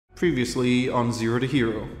Previously on Zero to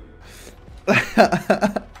Hero. There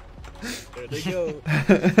they go.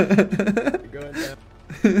 They're going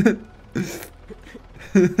down.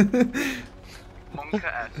 Monka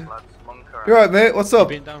S, lads. Monka S. You alright, mate? What's up?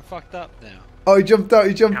 Been done fucked up now. Oh, he jumped out.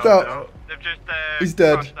 He jumped out. They've just He's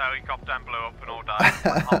dead. crashed the helicopter and blew up and all died.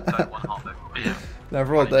 One hot dead, one hot dead. No,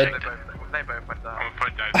 we're all dead. They both went down. I'm gonna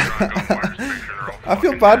put down triangle wires, make sure they're all I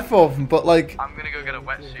feel fucking bad dead. for them, but like... I'm gonna go get a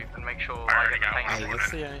wetsuit and make sure I already I got get one. the Hey,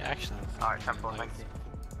 that's the only action. Alright, 10-4, thank you.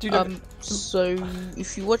 Dude, So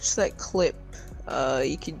if you watch that clip,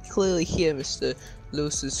 you can clearly hear Mr.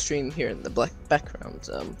 Lewis's stream here in the black background.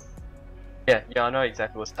 Yeah, I know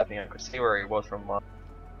exactly what's happening. I could see where he was from. What?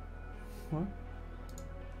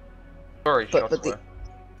 Sorry, But shots the, were.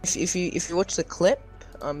 if you watch the clip,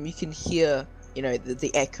 you can hear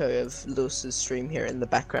the echo of Lewis's stream here in the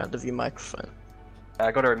background of your microphone. I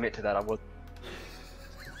gotta admit to that, I was.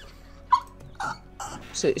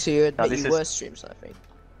 So you admit this you is- were stream sniping.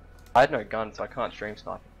 I had no gun, so I can't stream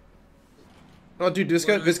snipe. oh, dude, this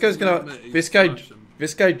guy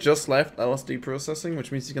just left LSD processing, which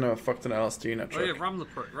means he's gonna have a fucked an LSD in a Oh truck. yeah, ram the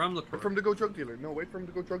Wait for him to go drug dealer. No, wait for him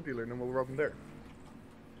to go drug dealer, and then we'll rob him there.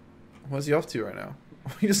 Where's he off to right now?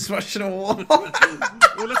 He just smashing a wall.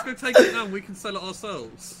 Well, let's go take it now and we can sell it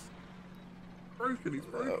ourselves. Broken, he's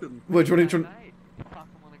broken. Wait, do you want to...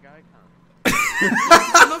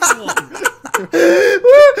 Another one!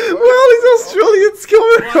 Where are these Australians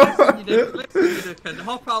coming Right, from? listen, you dickhead.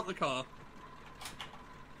 Hop out the car.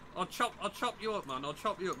 I'll chop you up, man. I'll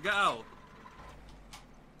chop you up. Get out.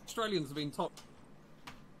 Australians have been top.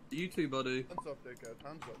 You too, buddy. Hands up, dickhead.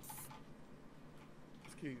 Hands up.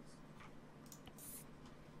 His keys.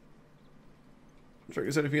 Check,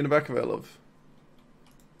 is anything in the back of it, love?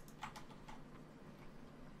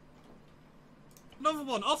 Another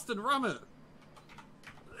one. Austin, ram it.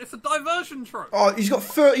 It's a diversion truck. Oh, he's got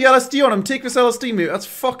 30 LSD on him. Take this LSD, mate. That's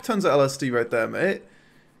fuck tons of LSD right there, mate.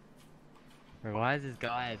 Why does this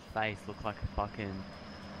guy's face look like a fucking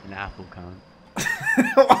an apple cone?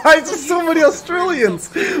 Why is there so many Australians?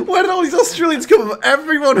 Where did all these Australians come from?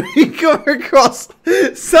 Everyone we come across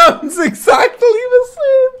sounds exactly the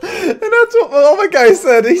same. And that's what my other guy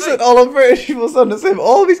said. He said all of British people sound the same.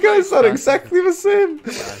 All these guys sound exactly the same.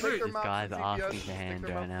 This guy's asking for hand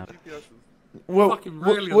right now. Well, Fucking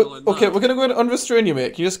really annoying, okay, man. we're gonna go ahead and unrestrain you,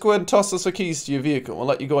 mate. Can you just go ahead and toss us the keys to your vehicle? We'll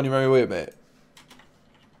let you go on your merry way, mate.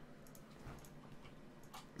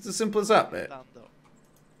 It's as simple as that, mate.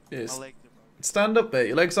 Yes. Stand up, mate.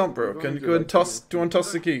 Your legs aren't broken. Go ahead and toss. Do you want to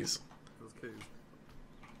toss the keys?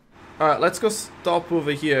 Alright, let's go stop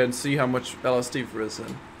over here and see how much LSD there is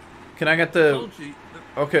in. Can I get the... Told you,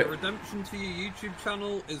 Okay. The redemption to your YouTube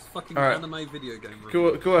channel is fucking All right. anime video game.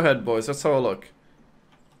 Review. Go ahead, boys. Let's have a look.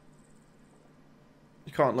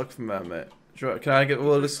 You can't look from there, mate. Can I get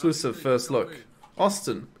world exclusive first look?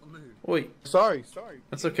 Austin. Wait. Sorry.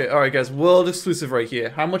 That's okay. Alright, guys. World exclusive right here.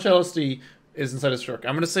 How much LSD is inside this truck?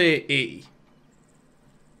 I'm going to say 80.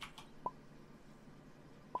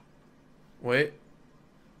 Wait.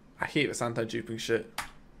 I hate this anti-duping shit.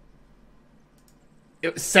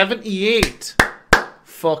 It was 78!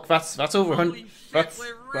 Fuck, that's over 100. That's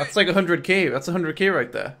like 100k. That's 100k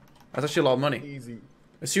right there. That's actually a lot of money. Easy.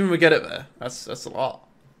 Assuming we get it there. That's a lot.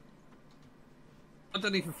 I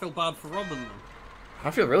don't even feel bad for robbing them.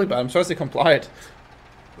 I feel really bad. I'm supposed to complied.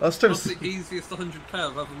 Last time That's the easiest 100k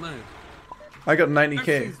I've ever made. I got 90k.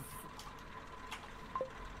 Actually,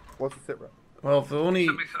 What's the sit rep? Well, the only...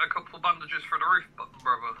 send me a couple of bandages for the roof,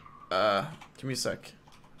 brother. Give me a sec.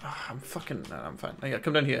 I'm fucking... No, I'm fine. Yeah,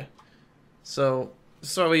 come down here. So,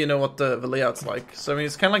 so you know what the layout's like. So, I mean,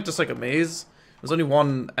 it's kind of like just like a maze. There's only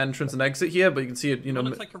one entrance and exit here, but you can see it, you know... I'm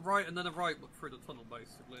gonna take a right and then a right through the tunnel,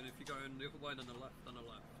 basically, and if you go in the other way, then a left, then a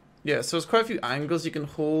left. Yeah, so there's quite a few angles you can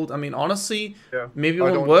hold. I mean, honestly, Yeah. maybe it I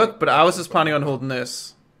won't don't work, think but I was just planning on holding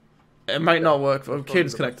this. It might not work. Oh, That's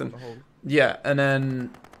cable's probably the best connecting. one to hold. Yeah, and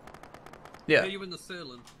then... Yeah. Get you in the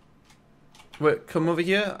ceiling. Wait, come over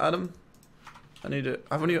here, Adam. I need it.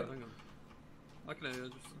 I've only got... Hang on. I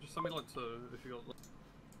can just something like two if you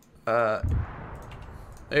got.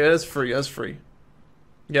 Yeah, that's free, that's free.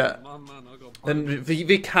 Yeah. Man, I got. Then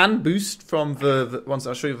they can boost from the once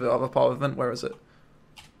I'll show you the other part of the event. Where is it?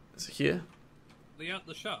 Is it here?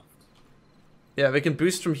 The shaft. Yeah, they can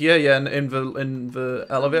boost from here. Yeah, in the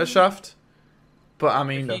elevator shaft. But I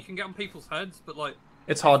mean, You can get on people's heads, but like.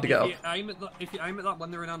 it's hard to get If up. you aim at that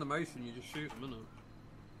when they're in animation, you just shoot them,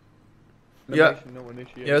 innit? Yeah. No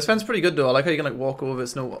initiation. Yeah, this fen's pretty good though. I like how you can like walk over.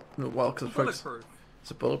 It's no well because Bulletproof.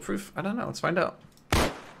 Is it bulletproof? I don't know. Let's find out.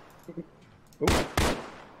 Oh.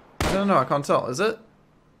 I don't know. I can't tell. Is it?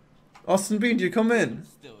 Austin Bean, do you come in?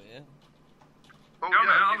 Still here. Oh, Yeah,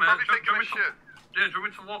 yeah, man, he's probably do taking we a shit. Yeah, do you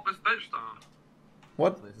want me to walk this bitch down?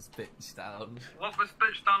 What? This bitch down. Walk this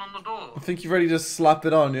bitch down on the door. I think you're ready to slap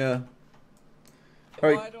it on, yeah.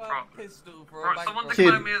 Alright. Why do I have a pistol for a Right, bank someone robbery?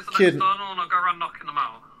 declare me as an Kid. external and I'll go around knocking them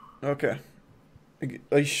out. Okay.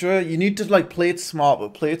 Are you sure? You need to, like, play it smart,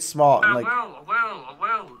 but play it smart and, Yeah, like... I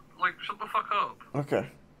will. Like, shut the fuck up. Okay.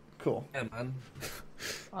 Cool. Yeah, man.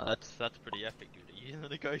 Oh, that's pretty epic, dude. Are you the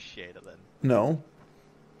negotiator then? No.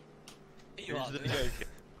 You Who's are. the dude. negotiator?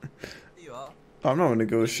 You are. I'm not a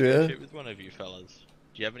negotiator. Negotiate with one of you fellas.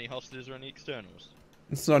 Do you have any hostages or any externals?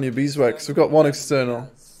 It's not on your beeswax. We've got one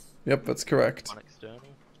external. Yep, that's correct. One external?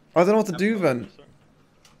 I don't know what to do then.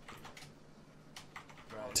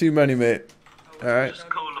 Too many, mate. Alright. Just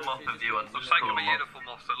call them off of you and just take my uniform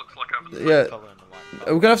off so it looks like I'm Yeah.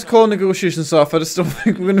 We're gonna have to call negotiations off. I just don't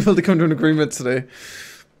think we're gonna be able to come to an agreement today.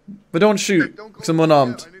 But don't shoot, because I'm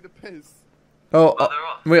unarmed. I need a piss. Oh,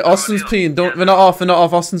 wait, Austin's peeing. Don't. We're not off.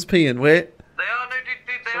 Austin's peeing. Wait. They are, no, dude,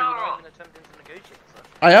 they are off.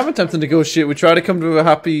 I am attempting to negotiate. We tried to come to a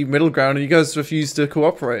happy middle ground, and you guys refused to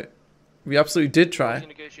cooperate. We absolutely did try.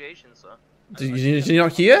 Negotiations, sir. Did you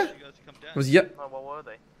not hear? Was yeah. Oh, what were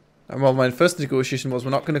they? Well, my first negotiation was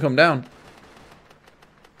we're not going to come down.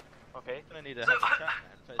 Okay. Are they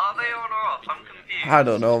on or off? I'm confused. I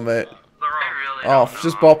don't know, mate. They're off. Off.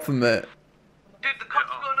 Just bop them, mate. Dude, the cops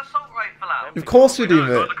got an assault rifle out. Of course we do, mate.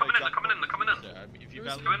 They're coming in.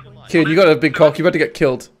 Kid, you got a big cock. You about to get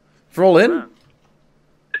killed. If we're all in. Two were in.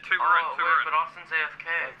 But Austin's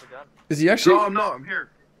AFK. Is he actually? No, I'm not. I'm here.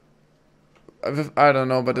 I don't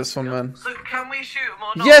know about this one, man. So can we shoot them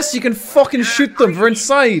or not? Yes, you can fucking shoot them. We're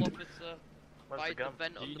inside. By the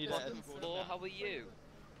vent on the bottom floor, how are you?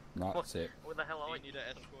 That's it. Where the hell are you?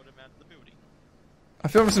 I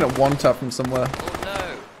feel I've seen it one tap from somewhere. Oh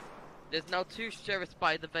no! There's now two sheriffs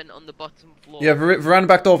by the vent on the bottom floor. Yeah, Varane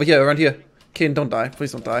backed over here, around here. Kane, don't die.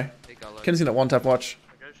 Please don't die. Kane's seen it one tap, watch.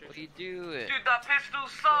 What are you doing? Dude, that pistol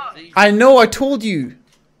sucks. I know, I told you.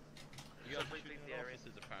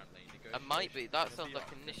 I might be. That sounds like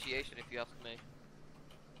initiation if you ask me.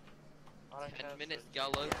 10 minutes,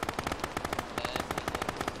 Gallo.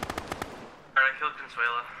 Alright, kill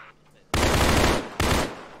Consuela.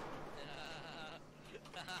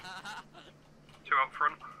 Two up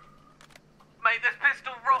front. Mate, this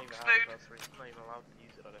pistol rocks, dude. I'm not even allowed to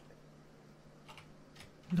use it, I don't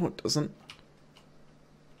think. No, it doesn't.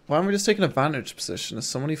 Why aren't we just taking advantage position? There's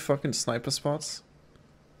so many fucking sniper spots.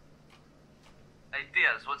 Hey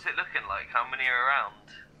Diaz, what's it looking like? How many are around?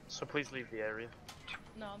 So please leave the area.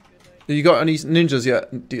 No, I'm good, mate. You got any ninjas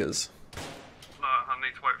yet, Diaz? No, I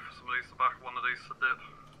need to wait for somebody to back one of these to dip.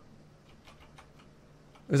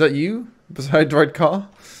 Is that you? Beside the red car?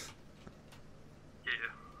 Yeah.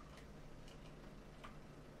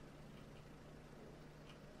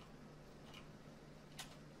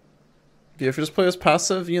 Yeah, if we just play as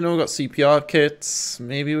passive, you know, got CPR kits,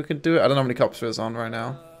 maybe we could do it. I don't know how many cops there's on right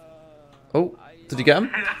now. Oh, did you get him?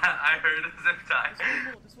 I heard a zip tie.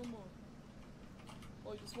 There's one more.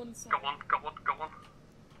 Oh, there's one inside. Got one.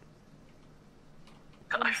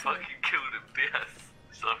 I fucking killed him, Diaz.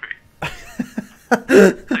 Sorry. I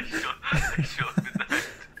shot him in the head.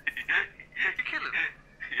 You killed him?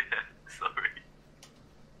 Yeah, sorry.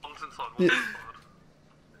 One's inside, one's inside.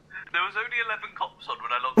 There was only 11 cops on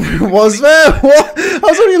when I logged in. Was there? What? I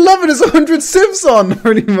was only 11, there's 100 civs on,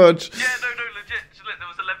 pretty much. Yeah, no, legit, there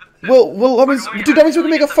was 11 civs. Well, I mean, dude, that means we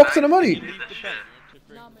can make a fuck ton of money.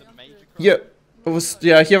 Yeah, it was,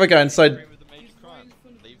 yeah, here we go inside.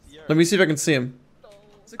 Let me see if I can see him.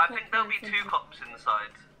 I think there'll be 2 cops inside.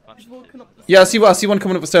 Yeah, I see one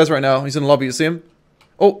coming up the stairs right now. He's in the lobby, you see him?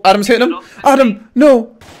 Oh, Adam's hitting him. Adam,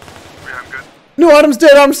 no. Yeah, I'm good. No, Adam's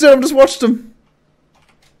dead, I just watched him.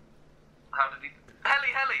 How did he...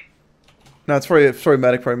 Heli! No, it's probably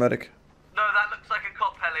medic. No, that looks like a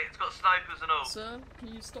cop heli. It's got snipers and all. Sir, can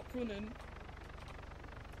you stop running?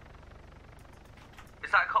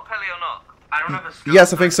 Is that a cop heli or not? I don't have a scope.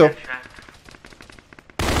 Yes, I think so.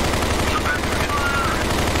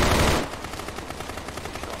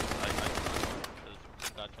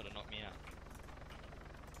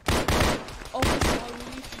 Oh,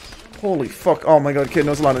 sorry. Holy fuck, oh my god, kid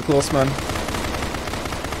knows landed close, man. Did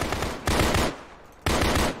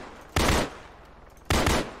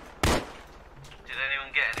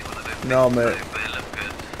anyone get anyone of those? No, mate. But it looked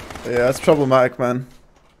good. Yeah, it's problematic, man.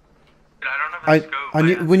 Dude, I don't have a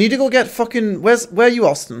scope. We need to go get fucking, where are you,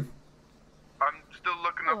 Austin? I'm still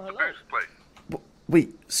looking up the boost place.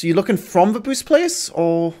 Wait, so you're looking from the boost place,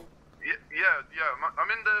 or? Yeah, I'm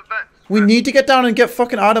in the vent. We need to get down and get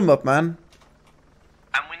fucking Adam up, man.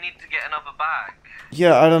 And we need to get another bag.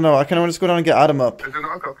 Yeah, I don't know, I kinda wanna just go down and get Adam up. Is it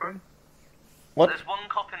not a cop then? What? There's one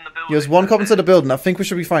cop in the building. There's one cop inside the building. I think we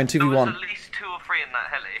should be fine. 2v1. There Do was you at least 2 or 3 in that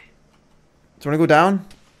heli. want to go down?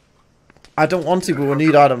 I don't want to, but we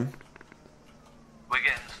need Adam. We're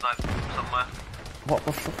getting sniped somewhere. What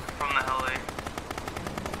the fuck? From the heli.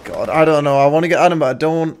 God, I don't know. I want to get Adam, but I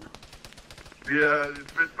don't. Yeah, it's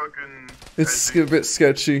a bit fucking... It's crazy. a bit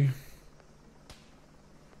sketchy.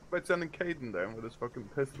 But sending Caden down with his fucking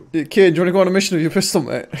pistol. Yeah, kid, do you want to go on a mission with your pistol,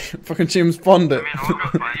 mate? Fucking James Bond it. I mean, I'll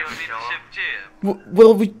go find you. Shift G.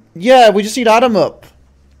 Well, we just need Adam up.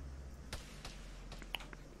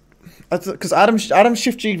 Because Adam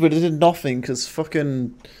shift G'd, but it did nothing. Because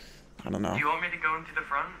fucking, I don't know. Do you want me to go into the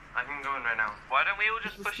front? I can go in right now. Why don't we all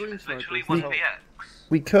just push it? It's literally 1px.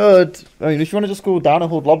 We could. I mean, if you want to just go down and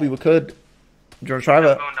hold lobby, we could. Do you want to try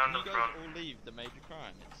that? Going down to You the guys front. all leave the major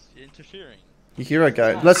crime. It's interfering. You hear it,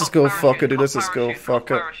 guy? Let's just go. Fuck it, dude. Let's just go. Fuck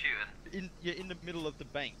it. You're in the middle of the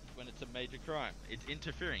bank when it's a major crime. It's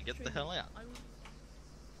interfering. Get the hell out.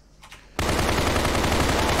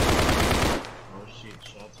 Oh shit,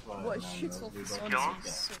 shots fired. What No, shit no, off we the got sun guns.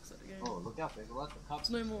 sucks at the game. Oh, look out, there's a lot of cops.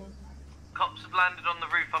 There's no more. Cops have landed on the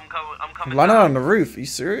roof. I'm coming. Landed down. on the roof. Are you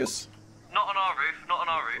serious? Not on our roof. Not on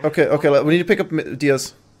our roof. Okay. We need to pick up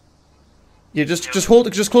Diaz. Yeah, just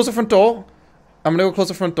close the front door. I'm gonna go close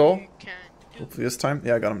the front door. Hopefully this time.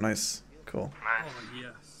 Yeah, I got him. Nice. Cool. Nice.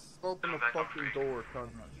 Yes. Open the fucking door, cunt.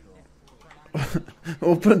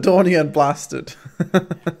 Open the door and you get blasted. Yeah,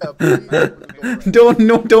 please open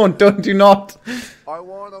the door. Don't, do not. I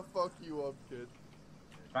wanna fuck you up, kid.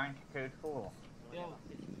 Bank code 4.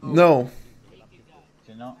 No. Is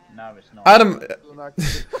it not? No, it's not. Adam,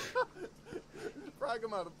 Frag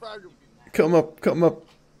him, Adam, frag him. come up.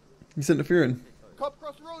 He's interfering. Cop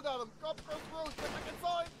cross the road, Adam. Cop cross the road. Get back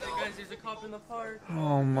inside. Hey guys, there's a cop in the park.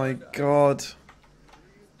 Oh my god.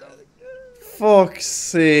 Fuck's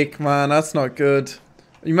sake, man. That's not good.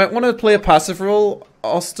 You might want to play a passive role,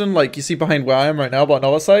 Austin, like you see behind where I am right now, but on the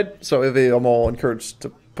other side. So if I'm all encouraged to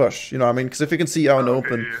push, you know what I mean? Because if you can see out and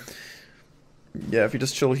open. Yeah, if you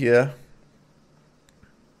just chill here.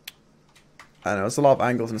 I know, there's a lot of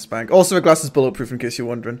angles in this bank. Also, the glass is bulletproof in case you're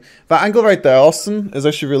wondering. That angle right there, Austin, is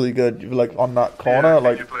actually really good. You're like on that corner,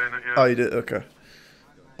 like... Oh, you did? Okay.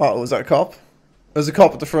 Oh, was that a cop? There's a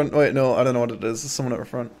cop at the front. Wait, no, I don't know what it is. There's someone at the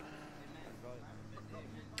front.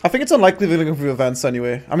 I think it's unlikely they're looking for events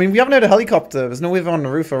anyway. I mean, we haven't had a helicopter. There's no way they're on the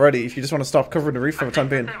roof already. If you just want to stop covering the roof for the time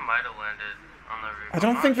being. They might have landed on the roof. I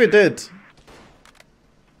don't think they did.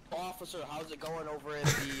 Officer, how's it going over in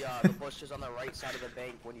the bushes on the right side of the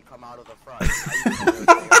bank when you come out of the front?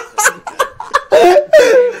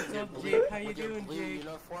 How you doing, blue Jake?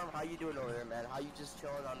 uniform? How you doing over there, man? How you just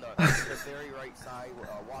chilling on the very right side,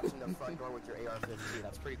 watching the front door with your AR-15?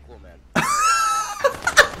 That's pretty cool, man.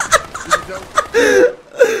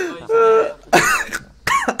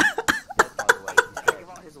 Give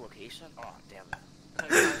out his location? Oh, damn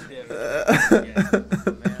it.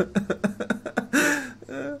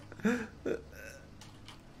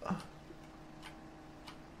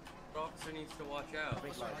 Officer needs to watch out. Are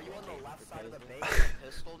you on the left side of the bank with a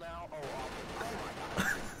pistol now? Oh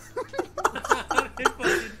my god. They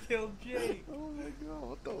fucking killed Jake. Oh my god,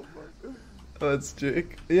 what the fuck? That's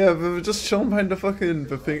Jake. Yeah, but we're just chilling behind the fucking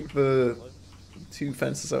the 2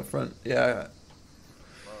 fences up front. Yeah.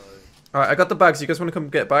 Alright, I got the bags. You guys want to come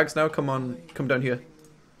get bags now? Come on, come down here.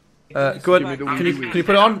 Go ahead. Can you put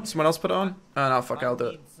it on? Someone else put it on? Oh no, fuck, I'll do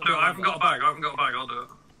it. No, I haven't got a bag. I'll do it.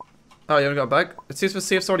 Oh, you haven't got a bag? It says the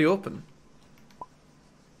safe's already open.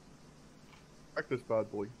 Back this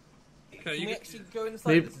bad boy. Okay, Can we you actually go inside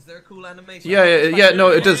Maybe- this? Is there a cool animation? Yeah, no,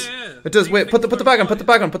 it does. Yeah. It does. Wait, put the bag on, put the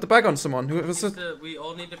bag on someone. Who was it? We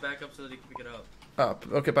all need to back up so that he can pick it up. Oh,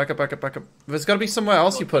 okay, back up. There's gotta be somewhere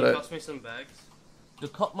else you put it. Toss me some bags. The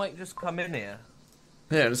cop might just come in here.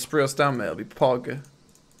 Yeah, just spray us down, mate. It'll be pog.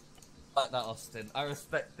 Like that, Austin. I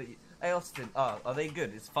respect that. Hey, Austin. Oh, are they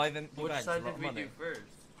good? It's 5 empty Which bags. side a lot did we of money. do first?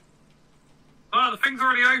 Oh, the thing's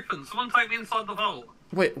already open. Someone take me inside the vault.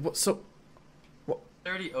 Wait, what? So, It's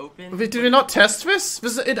already open. did we not test this?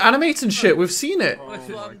 It animates and shit. We've seen it. That's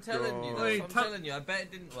what I'm telling you. Wait, That's what I'm telling you. I bet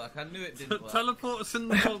it didn't work. I knew it didn't work. Teleport us in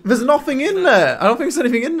the vault. There's nothing in there. I don't think there's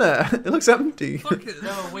anything in there. It looks empty. Fuck it.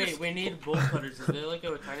 No, wait, we need bolt cutters. Is there like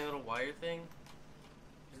a tiny little wire thing?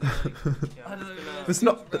 I don't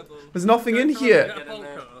know. There's nothing in here. Get a bolt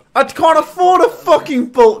cutter. I can't afford a fucking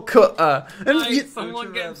bolt cutter. And Hey, you,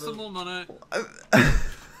 someone get some more money.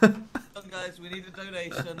 Guys, we need a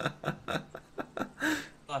donation.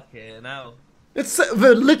 Fuck it, now. it's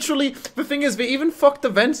literally the thing is they even fucked the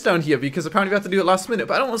vents down here because apparently we have to do it last minute.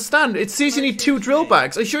 But I don't understand. It says you need 2 drill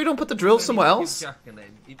bags. Are you sure you don't put the drill somewhere else? I'm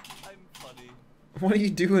funny. What are you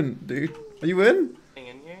doing, dude? Are you in? Thing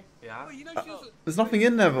in here? Yeah. yeah? Oh, you know she doesn't. There's nothing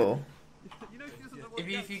in there though. You know she doesn't know what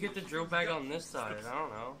Maybe if you get the drill bag on this side, I don't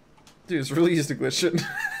know. Dude, it's really easy to glitch in.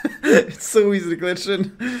 It's so easy to glitch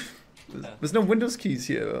in. There's no Windows keys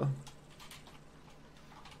here though.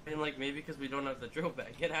 I mean, like, maybe because we don't have the drill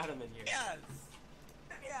bag. Get Adam in here. Yes!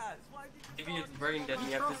 Yes! Why did you Maybe it's brain dead and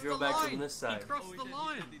you have to drill back from this side. He crossed the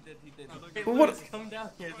line. He did. Hey, But what- Lewis, come down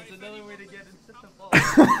here. There's another way to get into the ball.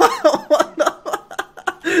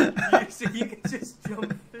 So you can just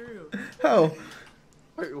jump through. How?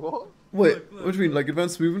 Wait, what? Wait, Look, look. what do you mean, like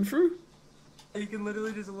advanced moving through? You can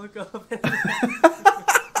literally just look up and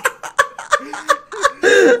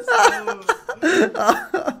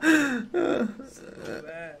so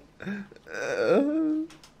bad.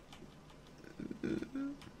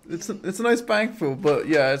 It's a nice bank full, but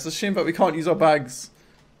yeah, it's a shame that we can't use our bags.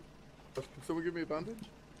 Can someone give me a bandage?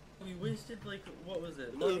 We wasted, like, what was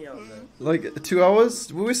it? Money on this. Like 2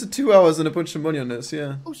 hours? We wasted 2 hours and a bunch of money on this,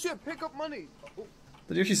 yeah. Oh shit, pick up money! Oh,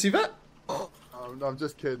 Did you actually see that? no, I'm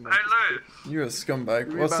just kidding. Hey, Lou. You're a scumbag.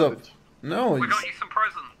 Give me a What's up? bandage. No, We you got you some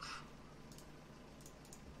presents.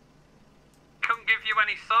 Couldn't give you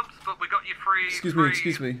any subs, but we got you free. Excuse me,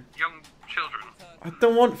 excuse me. Young children. I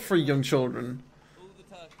don't want free young children. all the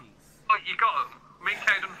turkeys? Oh, you got them. Me,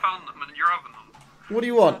 Caden found them, and you're having them. What do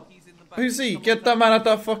you want? Turkeys in the back. Who's he? Get that man at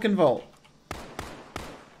that fucking vault.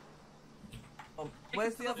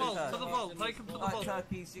 Where's the To the other vault, to the turkey? vault, take him to the Right, vault.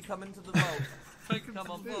 turkeys, you come into the vault. Take him Come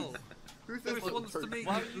to on, the vault. vault. Who's this Lewis little wants to turkey? meet.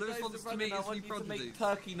 Why are you Lewis guys wants to running? meet I his want new you to prodigy. make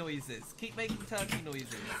turkey noises. Keep making turkey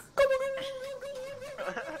noises.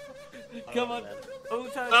 Come on. All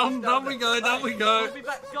turkeys Down we go, down we go. We'll be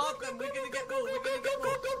back. Guard them. We're gonna get more. We're gonna get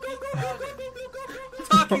more. Keep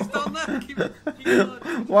Turkey's down there. Keep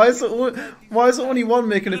guarding. Why is it only one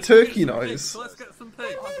making a turkey noise? Let's get some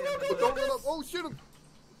pigs. Don't run up! Oh, shoot him!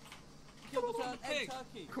 Kill the Pig.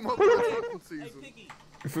 turkey. Come on, it's hunting Hey, season. piggy.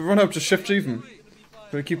 If we run up, just shift even.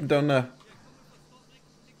 Gonna keep him down there.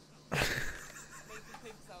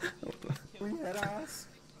 We had ass.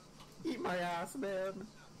 Eat my ass, man.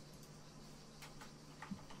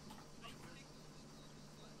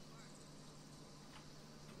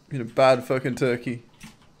 Being a bad fucking turkey.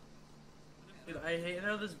 Dude, I hate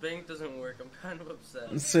how this bank doesn't work. I'm kind of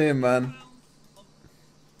upset. Same, man.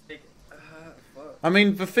 Like, fuck. I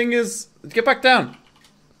mean, the thing is, get back down.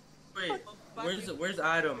 Wait, where's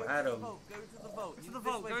Adam? Adam. Go to the vault. To the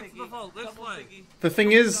vault, go to the vault, this way. The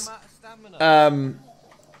thing is, Adam,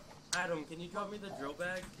 can you drop me the drill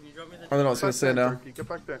bag? Can you drop me the I don't know what I was gonna say now. Turkey, get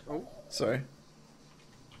back there. Oh, Sorry.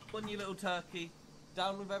 Come on, you little turkey.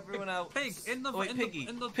 Down with everyone else. Pig, in the- oh, wait, in the- piggy.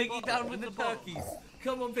 in the Piggy bottle, down in with the, the bottle. turkeys.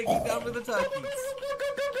 Come on, piggy, down with the turkeys.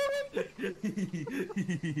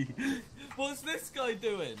 What's this guy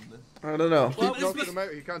doing? I don't know. keep knocking him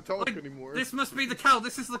out. He can't talk anymore. This must be the cow.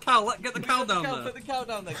 This is the cow. Get the cow down Cow, there. put the cow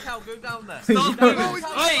down there. Cow, go down there. Stop running. moving.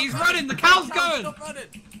 Hey, he's running. The cow's Cow, going. Stop running.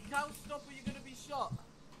 Cow, stop or you're gonna be shot.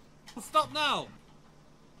 Stop now.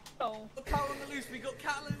 The cow on the loose. We got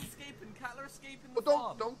cattle escaping. Cattle are escaping Oh, the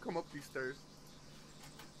farm. don't come up these stairs.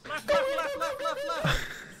 Left.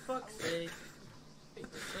 Fuck's sake.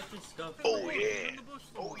 Such a scuff. Oh yeah.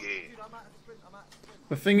 Oh yeah. Dude, I'm at a sprint.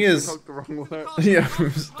 The thing is, Talk the wrong one out. yeah,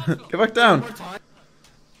 get back down.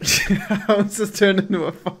 How is this turned into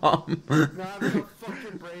a farm? Nah, there's no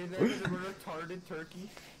fucking brain there. There's a retarded turkey.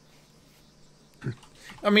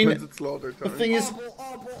 I mean, When's it slaughter the time? thing is,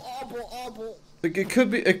 Obble.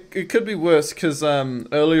 it could be worse because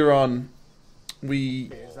earlier on, Is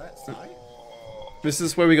that side? this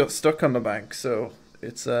is where we got stuck on the bank, so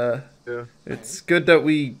it's Yeah. it's good that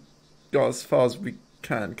we got as far as we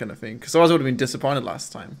can, kind of thing. Because otherwise I would have been disappointed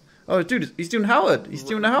last time. Oh, dude, he's doing Howard. He's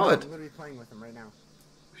doing Howard. I'm literally playing with him right now.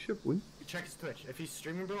 Shit, boy. Check his Twitch. If he's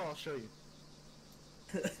streaming, bro, I'll show you.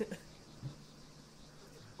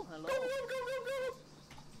 Hello.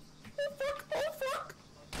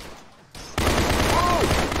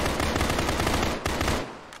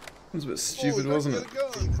 That was a bit stupid, Oh, wasn't it?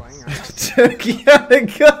 Playing, Turkey had a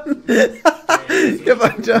gun. Get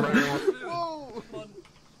back down. Whoa!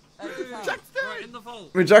 Right in the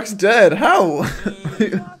vault. Wait, Jack's dead. How?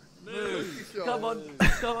 Come on,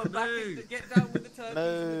 back in, get down with the turkeys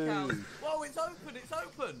and the cows. Whoa, it's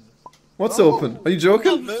open. What's open? Are you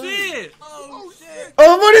joking? Oh shit! Oh shit!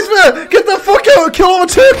 Oh, money's there! Get the fuck out! Kill all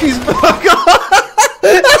the turkeys!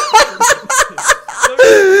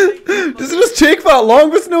 Does it just take that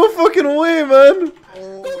long? There's no fucking way, man!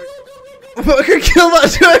 Fucking kill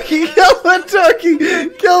that turkey! Kill that turkey!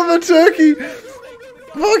 Kill the turkey!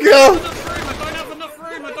 Fuck off!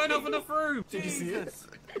 I don't have enough room. Did you see it?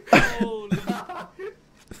 Holy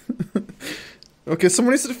Okay,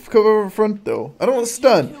 someone needs to cover over front though. I don't want to You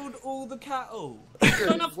stun. killed all the cattle. I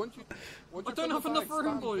don't have enough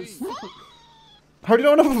room, boys. How do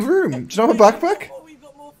you not have a room? Do you not have a backpack? Oh, we've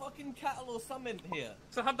got more fucking cattle or something here.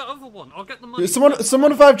 So I had that other one. I'll get the money.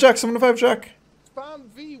 Someone 5 Jack. Someone 5 Jack. Spam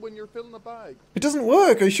V when you're filling the bag. It doesn't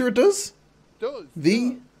work. Are you sure it does? It does.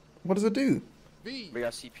 V? What does it do? V. We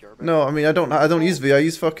got CPR. No, I mean I don't use V. I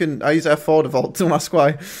use F4 default. Don't ask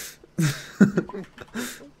why.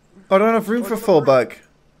 I don't have room for a full bag.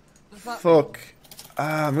 Fuck.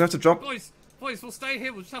 I'm gonna have to drop. Boys, we'll stay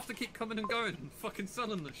here. We'll just have to keep coming and going and fucking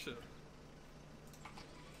selling this shit.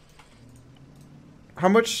 How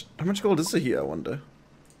much gold is it here? I wonder.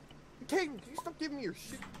 King, can you stop giving me your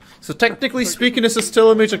shit? So technically speaking, this is still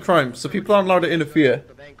a major crime. So people aren't allowed to interfere.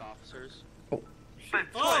 The bank officers. But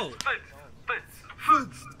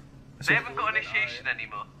they haven't got initiation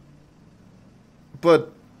anymore.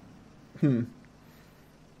 But do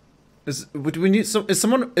we need some? Is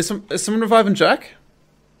someone reviving Jack?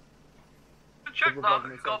 Jack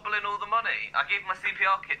gobbling all the money. I gave my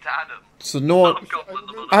CPR kit to Adam. So no one.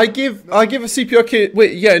 I give a CPR kit.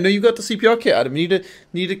 Wait, yeah, no, you got the CPR kit, Adam. You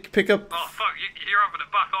need to pick up. Oh fuck, you're having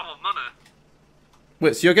it back. I want money.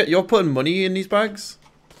 Wait, so you're putting money in these bags?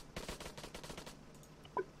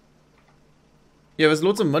 Yeah, there's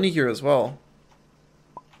loads of money here as well.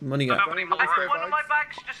 Money. I put one of my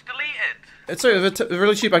bags just deleted. It's sorry, they're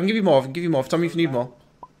really cheap. I can give you more. Tell me if you need more.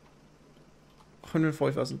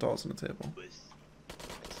 $140,000 on the table.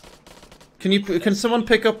 Can someone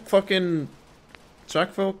pick up fucking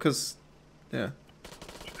Jackville? Cause, yeah.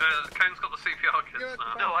 Kane's got the CPR kits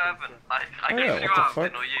now. No, I haven't. I Oh, gave yeah, you what the out,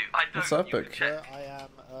 fuck? or you. I don't. That's You epic. can check. I am,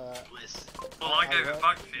 Well, I gave it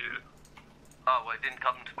back to you. Oh, well, it didn't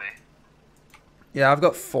come to me. Yeah, I've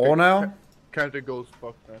got 4 now. Counter goes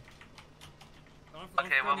fuck now.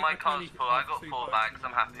 Okay, well, my car's full. I got 4 bags.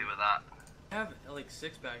 I'm happy with that. I have like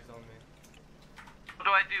 6 bags on me. What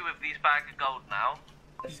do I do with these bags of gold now?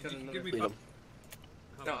 I just got another. Give me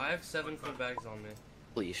No, I have 7 full bags on me.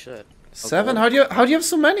 Well, you should. 7? How do you have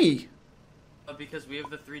so many? Because we have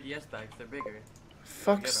the 3DS bags. They're bigger.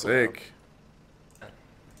 Fuck's sake.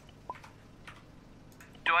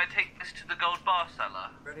 Do I take this to the gold bar seller?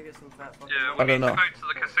 Ready to get some fat fucking Yeah, I don't know. to go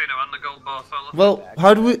to the casino and the gold bar seller. Well,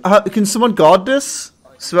 can someone guard this?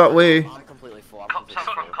 So that way. I'm completely full. Cops up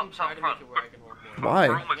front, cops up front. Why?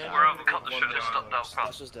 We're out the cut the shit, just stopped out front.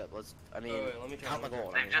 Let's just dip. Let's. I mean, let me try count the one.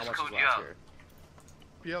 gold. They've I mean, just how much called is you left out.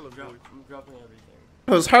 here? I'm I'm dropping everything.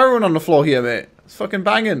 There's heroin on the floor here, mate. It's fucking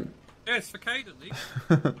banging. Yeah, it's for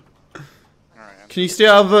Caden. Can you stay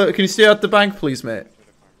out the bank, please, mate?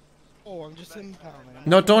 Oh, I'm just impounding.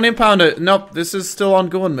 No, don't impound it. Nope, this is still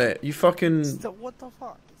ongoing, mate. You fucking. What the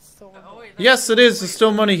fuck? It's still Yes, it is. There's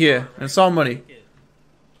still money here. And it's all money.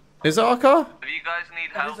 Is it our car? If you guys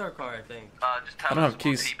need help, That is our car, I think. just I tell don't us have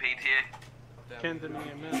keys. TP to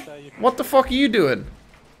you. What the fuck are you doing?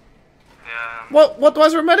 Yeah. What? Why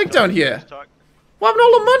is there a medic down here? What happened to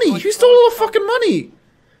all the money? You stole all the fucking money.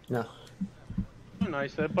 No.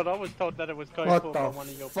 Nice, but I was told that it was going What for the by one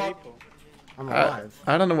of your fuck? people. I'm alive.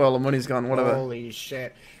 I don't know where all the money's gone. Whatever. Holy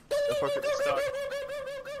shit.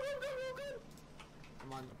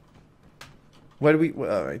 Where do we?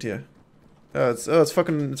 Oh, right here. It's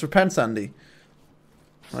fucking. It's repent, Sandy.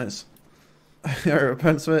 Nice. Yeah,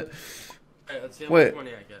 repent, mate. Alright, let's see how Wait. much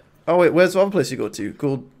money I get. Oh wait, where's the other place you go to?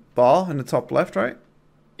 Gold bar in the top left, right?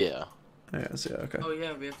 Yeah. Yeah, okay. Oh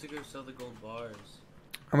yeah, we have to go sell the gold bars.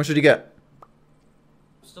 How much did you get? I'm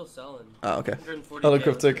still selling. Ah, okay. 140K. Hello,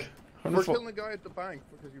 Cryptic. We're killing the guy at the bank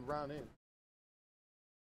because you ran in.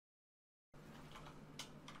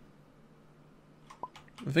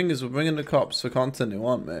 The thing is, we're bringing the cops for content you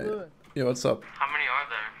want, mate. Yeah, what's up? How many are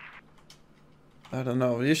there? I don't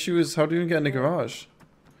know. The issue is, how do you get in the garage?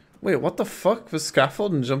 Wait, what the fuck? The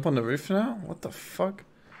scaffold and jump on the roof now? What the fuck?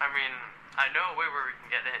 I mean, I know a way where we can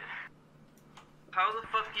get in. How the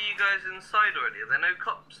fuck are you guys inside already? Are there no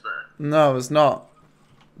cops there? No, it's not.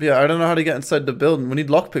 Yeah, I don't know how to get inside the building. We need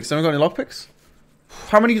lockpicks. Anyone got any lockpicks?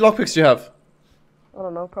 How many lockpicks do you have? I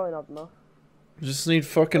don't know, probably not enough. We just need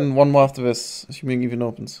fucking one more after this, assuming even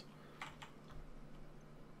opens.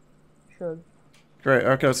 Should. Great,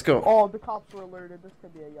 okay, let's go. Oh, the cops were alerted. This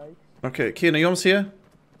could be a yikes. Okay, Kian, are you almost here?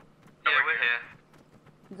 Yeah, we're here.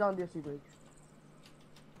 He's on the SC bridge.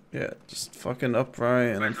 Yeah, just fucking up right,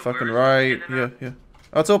 and then fucking right. Yeah, yeah.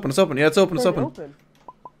 Oh, it's open, it's open. Yeah, it's open, it's open.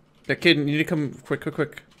 Yeah, Caden, you need to come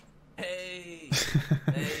quick. Hey!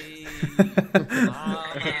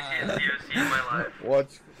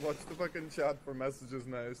 Watch the fucking chat for messages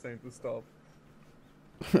now saying to stop.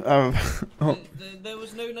 There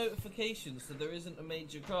was no notification, so there isn't a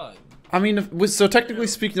major crime. I mean, so technically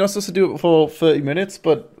speaking, you're not supposed to do it for 30 minutes,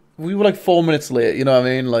 but we were like 4 minutes late, you know what I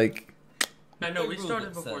mean? Like, I know, we rule started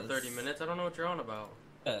that before says- 30 minutes. I don't know what you're on about.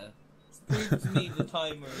 Yeah. Prove to me the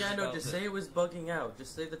timer. Yeah, no, about just it. say it was bugging out.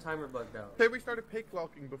 Just say the timer bugged out. Say we started pick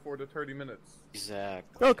locking before the 30 minutes.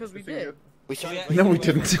 Exactly. No, because we did. We started. No, we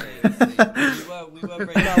didn't. We were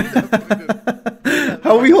breaking.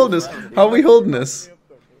 How are we holding this? How are we holding this?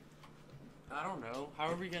 I don't know. How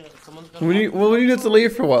are we gonna? Someone's gonna. We need to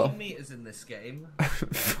leave for a while. Meters in this game.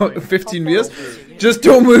 15 meters? Just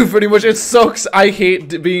don't move pretty much. It sucks. I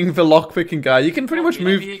hate being the lockpicking guy. You can pretty much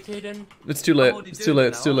move. It's too late. It's too late.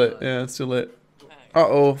 It's too late. Yeah, it's too late.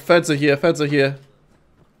 Uh-oh. Feds are here. Feds are here.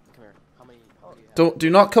 Do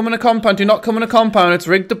not come in a compound. Do not come in a compound. It's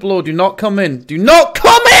rigged to blow. Do not come in. Do not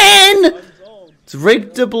come in! It's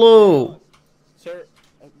rigged to blow. Sir,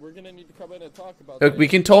 we're gonna need to come in and talk about Look, we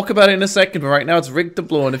can talk about it in a second, but right now it's rigged to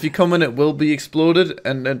blow, and if you come in, it will be exploded,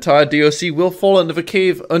 and the entire DOC will fall into the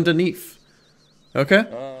cave underneath. Okay?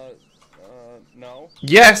 No.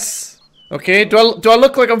 Yes! Okay, do I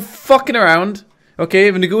look like I'm fucking around? Okay,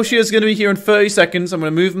 the negotiator's gonna be here in 30 seconds. I'm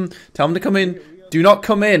gonna move them, tell them to come in. Do not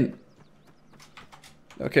come in.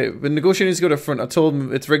 Okay, the negotiator needs to go to the front. I told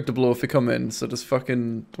them it's rigged to blow if they come in, so just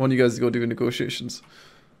fucking one of you guys go do the negotiations.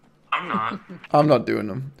 I'm not. I'm not doing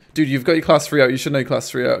them. Dude, you've got your class 3 out. You should know your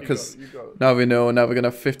class 3 out, because now we know, and now we're gonna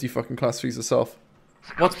have 50 fucking class 3s yourself.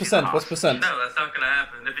 What's percent? What's percent? No, that's not gonna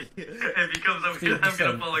happen. If he comes over here, I'm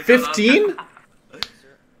gonna follow 15?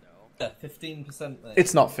 Yeah, 15%. Mate.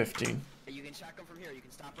 It's not 15. You can check them from here. You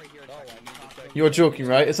can stop right here. You're joking,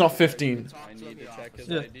 right? It's not 15. I need to check his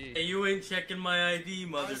Yeah. ID. Hey, you ain't checking my ID,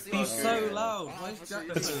 motherfucker. He's so loud. Why is Jack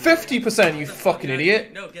It's so 50%, you fucking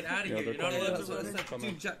idiot. No, get out of here. You're not allowed to listen.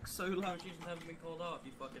 Dude, Jack's so loud. You haven't been called off,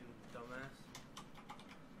 you fucking dumbass.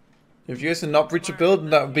 If you guys can not breach a building,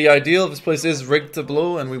 that would be ideal. This place is rigged to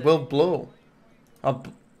blow, and we will blow. I'll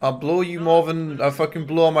blow you more than I fucking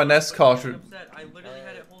blow on my Nest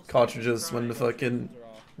cartridges when the fucking...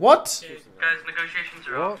 What? Okay, guys, negotiations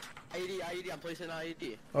are off. IED, I'm placing an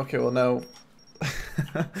IED. Okay, well now...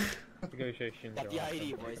 Negotiations. Got the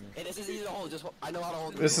IED, boys. Hey, this is easy to hold. Just I know how to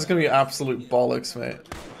hold. This is gonna be absolute bollocks, mate.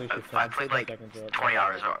 I played like 20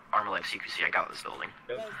 hours of ARMA Life secrecy. I got this building.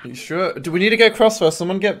 You sure? Do we need to get across first?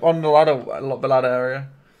 Someone get on the ladder area.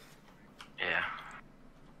 Yeah.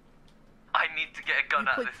 I need to get a gun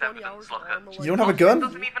out of this evidence locker. You don't have a gun?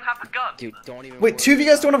 Doesn't even have a gun. Dude, don't even. Wait, 2 of you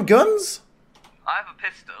guys don't have guns? I have a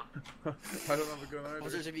pistol. I don't have a gun either.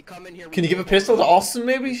 Officers, if you come in here, Can you give a pistol to Austin,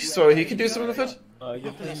 maybe? So he can do something with it? I'm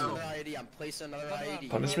placing another IED. I'm placing another IED.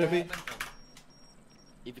 Punish, maybe?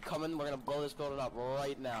 If you come in, we're gonna blow this building up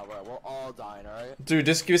right now, bro. We're all dying, alright? Dude,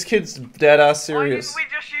 this kid's dead ass serious. Why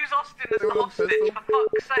didn't we just use Austin as a hostage, for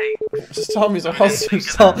fuck's sake? Just tell me he's a hostage.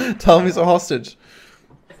 Tell me he's a hostage.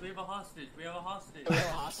 We have a hostage. We have a hostage. We have a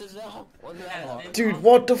hostage now? What the hell? Dude,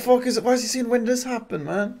 what the fuck is it? Why is he saying when did this happen,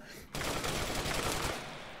 man?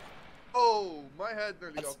 Oh, my head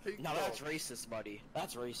nearly got peaked. No, that's racist, buddy.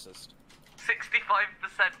 That's racist. 65%,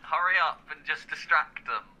 hurry up and just distract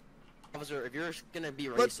them. Officer, if you're gonna be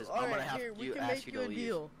Let's- racist, I'm gonna alright, have here, we you can ask make you you to a leave.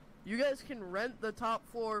 deal. You guys can rent the top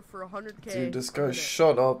floor for 100K. Dude, this guy,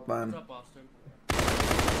 shut up, man. What's up, Austin?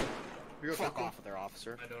 Fuck off with there,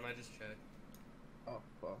 officer. I don't, I just checked. Oh,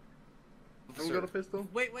 fuck. Someone got a pistol?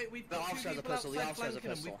 We've got The two officer has a people pistol, the outside officer has a flanking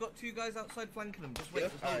them. pistol. We've got 2 guys outside flanking them. Just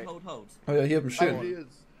wait, just Alright. hold. Oh yeah, I hear him Oh, shooting. he is.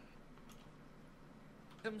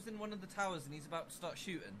 Comes in one of the towers and he's about to start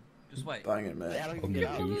shooting. Just wait. Bang it, They mate. don't even get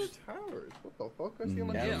out. Towers? What the fuck? I see him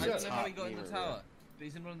on Yeah, the I don't outside. know how he got in the tower. But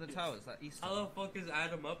he's in one of the towers, that east How the fuck is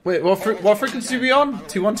Adam up? Wait, what frequency are we on?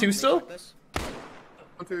 212 still?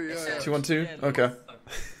 212, yeah. 212? Okay.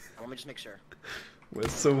 Let me just make sure. We're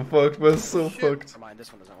so fucked. We're so fucked. Never mind,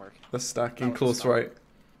 this one doesn't work. They're stacking close right.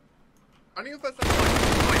 I think that's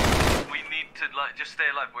We need to like just stay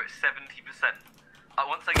alive. We're at 70%.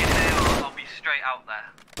 Once I get there, I'll be straight out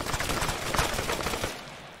there.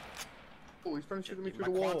 Oh, he's trying to shoot me through My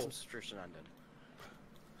the wall. quantum subscription ended.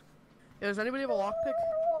 Yeah, does anybody have a lockpick?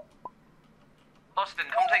 Austin,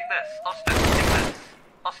 come take this. Austin, take this.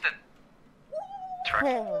 Austin.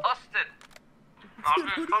 Oh. Austin.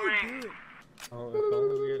 Austin's coming. Oh, if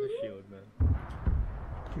only we had a shield, man.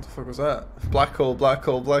 What the fuck was that? Black hole, black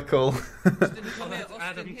hole, black hole.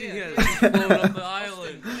 Adam Diaz blowing up the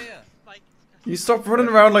island. You stop running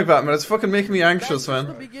around like that, man. It's fucking making me anxious, From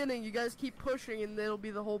the man. beginning, you guys keep pushing and it'll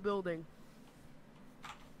be the whole building.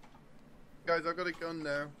 Guys, I got a gun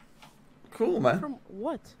now. Cool, man. From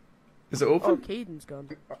what? Is it Oh, open? Caden's gun.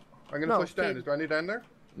 I'm gonna No, push down. Caden. Is there any down there?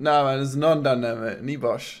 Nah, man. There's none down there, mate.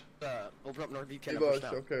 Nibosh. Open up NordVPN and Nibosh, push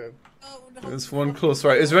down. okay. There's one close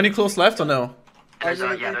right. Is there any close left or no? There's I'm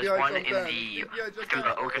gonna yeah, bring there's the one icon in down. the Yeah, just through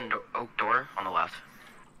down. the oak door on the left.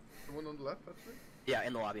 The one on the left, actually? Yeah,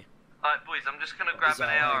 in the lobby. Alright, boys, I'm just gonna grab an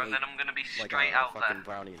AR and then I'm gonna be straight out there.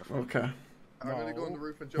 Brownie uniform. Okay. I'm gonna go on the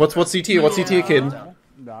roof and jump What's down. CT? What's CT, kid?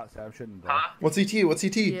 Nah, Sam shouldn't. Huh? What's CT? What's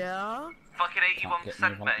CT? Yeah. Fucking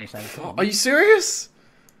 81%, mate. Are you serious?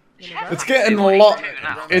 Yeah. It's getting a lot.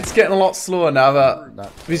 It's getting a lot slower now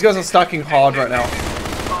that these guys are stacking hard right now.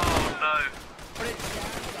 Oh no.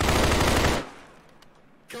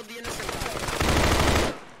 Killed the innocent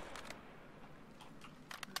guy.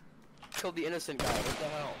 Killed the innocent guy. What the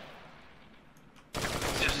hell?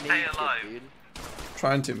 Just stay alive. Dude.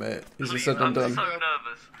 Trying to, mate. Easier Please, said than I'm done. so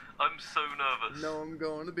nervous. I'm so nervous. No, I'm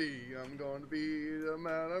going to be the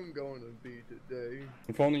man I'm going to be today.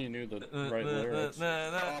 If only you knew the right lyrics.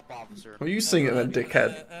 Stop, officer. Well, you sing it then,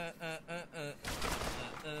 dickhead.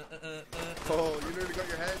 Oh, you nearly got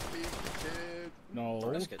your head beat, kid. No,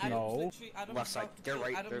 no. Left side. They're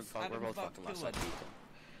right. We're both fucking left side.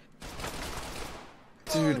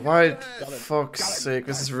 Dude, why? Fuck's sake,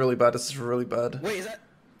 this is really bad. This is really bad. Wait, is that?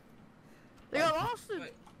 They got Austin.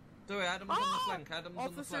 Sorry, Adam's on the flank. Adam's on the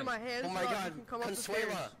Officer, flank. my hands. Oh my up. god. You can come up the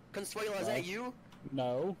stairs. Consuela, is that you?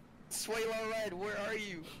 No. Consuela Red, where are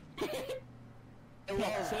you? My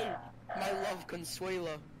love,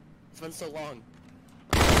 Consuela. It's been so long.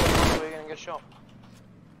 We're gonna get shot.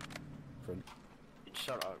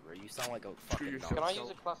 Shut up, bro. You sound like a fucking dog. Can I use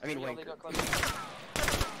a class 3? wait.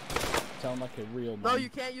 Sound like a real man. No, you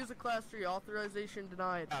can't use a class 3. Authorization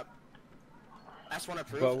denied. That's one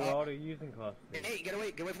approved. But we're already using class. Hey, get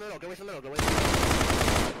away from the middle, get away from the middle, get away from the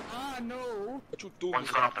middle. Ah, no.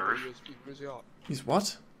 One's gone off the roof. He's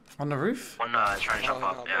what? On the roof? One trying to jump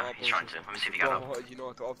up. Yeah, he's trying to. Let me see if he got up. You know,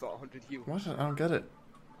 I've got 100 heal. What? I don't get it.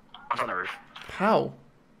 One's on the roof. How?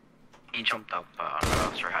 He jumped up on the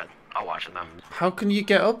officer head. I'll watch them. How can you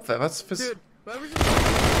get up there? That's Dude, whoever's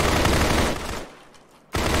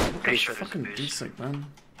Pretty sure there's a fucking boost. decent, man.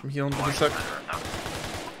 I'm healing for a sec.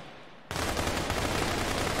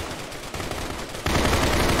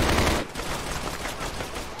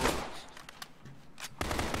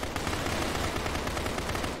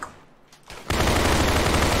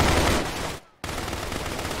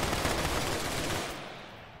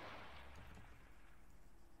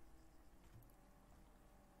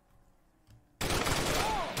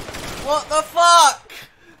 What the fuck?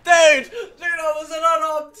 Dude, I was an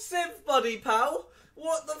unarmed civ buddy, pal.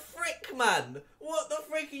 What the frick, man? What the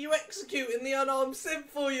frick are you executing the unarmed civ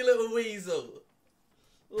for, you little weasel?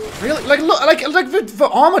 Really? Like, look, like the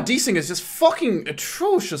armor desync is just fucking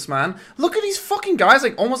atrocious, man. Look at these fucking guys,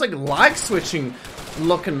 like, almost like lag switching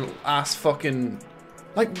looking ass fucking...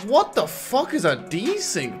 Like, what the fuck is a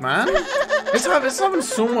desync, man? It's happened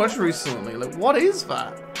so much recently. Like, what is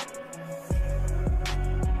that?